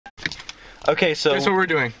Okay, so guess what we're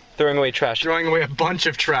doing? throwing away trash. Throwing away a bunch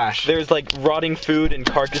of trash. There's like rotting food and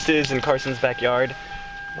carcasses in Carson's backyard.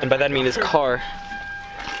 And by that I mean his car.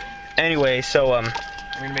 Anyway, so I'm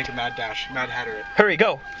gonna make a mad dash. Mad Hatter it. hurry,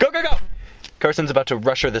 go! Go, go, go! Carson's about to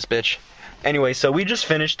rush her this bitch. Anyway, so we just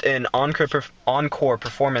finished an encore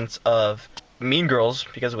performance of Mean Girls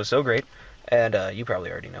because it was so great. And you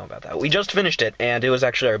probably already know about that. We just finished it, and it was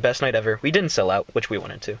actually our best night ever. We didn't sell out, which we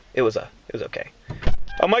wanted to. It was okay.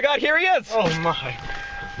 Oh my god, here he is! Oh my.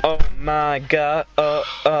 Oh my god.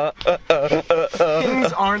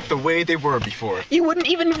 Things aren't the way they were before. You wouldn't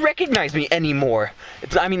even recognize me anymore.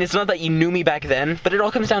 It's not that you knew me back then, but it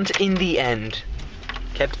all comes down to in the end.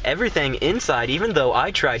 Kept everything inside, even though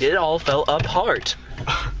I tried, it all fell apart.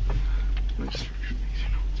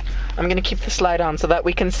 I'm gonna keep the slide on so that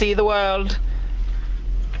we can see the world.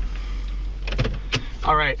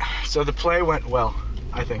 Alright, so the play went well.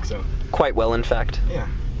 I think so. Quite well, in fact. Yeah.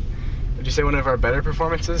 Would you say one of our better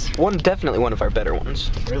performances? Definitely one of our better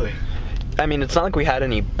ones. Really? I mean, it's not like we had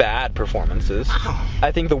any bad performances.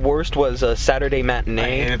 I think the worst was a Saturday matinee.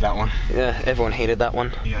 I hated that one. Yeah, everyone hated that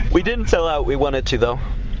one. Yeah, we didn't sell out. We wanted to, though.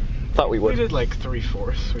 Thought we would. We did like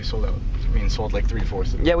 3/4. We sold out. Sold like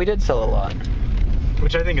 3/4. Yeah, we did sell a lot.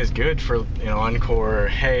 Which I think is good for, encore,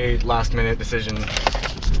 hey, last minute decision.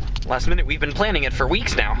 Last minute, we've been planning it for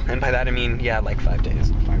weeks now. And by that I mean, yeah, like 5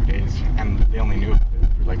 days. 5 days. And they only knew about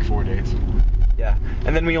it for like 4 days. Yeah.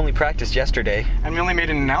 And then we only practiced yesterday. And we only made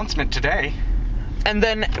an announcement today. And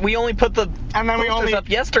then we only put the posters up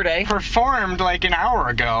yesterday. Performed like an hour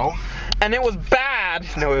ago. And it was bad.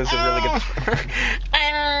 No, it was a really good.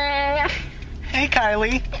 Hey,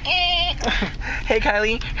 Kylie. Hey,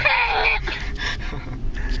 Kylie.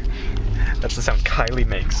 That's the sound Kylie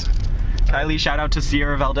makes. Kylie, shout out to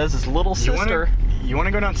Sierra Valdez's little sister. You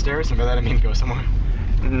wanna go downstairs? And by that I mean go somewhere.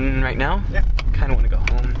 Right now? Yeah. Kinda wanna go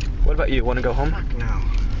home. What about you? Wanna go home? Fuck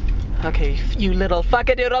no. Okay, you little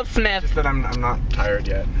fuckadoodle Smith. Just that I'm not tired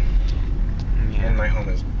yet. Yeah. And my home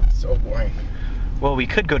is so boring. Well, we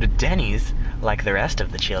could go to Denny's, like the rest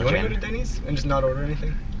of the children. You wanna go to Denny's and just not order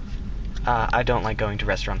anything? I don't like going to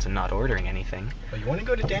restaurants and not ordering anything. Well, you wanna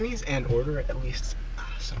go to Denny's and order at least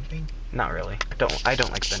something? Not really. I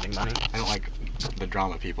don't like spending money. I don't like the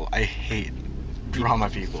drama people. I hate drama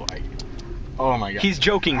people. Oh my god. He's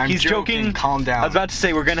joking. He's joking. Calm down. I was about to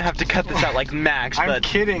say we're gonna have to cut this out like Max, but I'm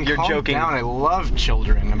kidding. You're Calm joking. down. I love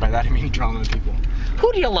children, and by that I mean drama people.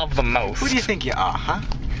 Who do you love the most? Who do you think you are, huh?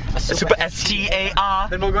 A super STAR.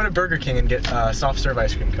 Then we'll go to Burger King and get soft serve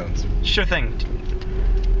ice cream cones. Sure thing.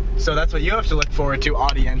 So that's what you have to look forward to,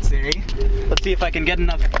 audience, eh? Let's see if I can get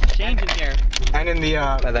enough change in here. And in the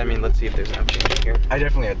By that I mean, let's see if there's enough change in here. I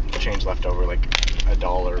definitely had change left over, like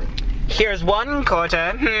 $1. Here's 1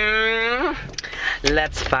 quarter.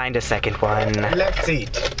 Let's find a second one. Let's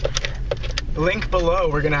eat. Link below,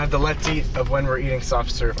 we're gonna have the let's eat of when we're eating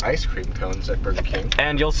soft serve ice cream cones at Burger King.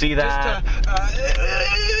 And you'll see that.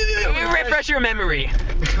 Just refresh your memory.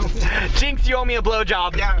 Jinx, you owe me a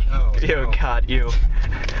blowjob. Yeah. Oh, Ew, no. God, you.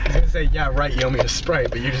 I was gonna say, yeah, right, you owe me a Sprite,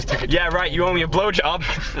 but you just took it. Yeah, right, you owe me a blowjob.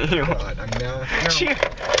 God, I'm no. Cheer.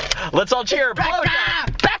 Let's all cheer. Becca!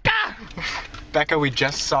 Blowjob. Becca! Becca, we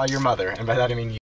just saw your mother, and by that I mean you.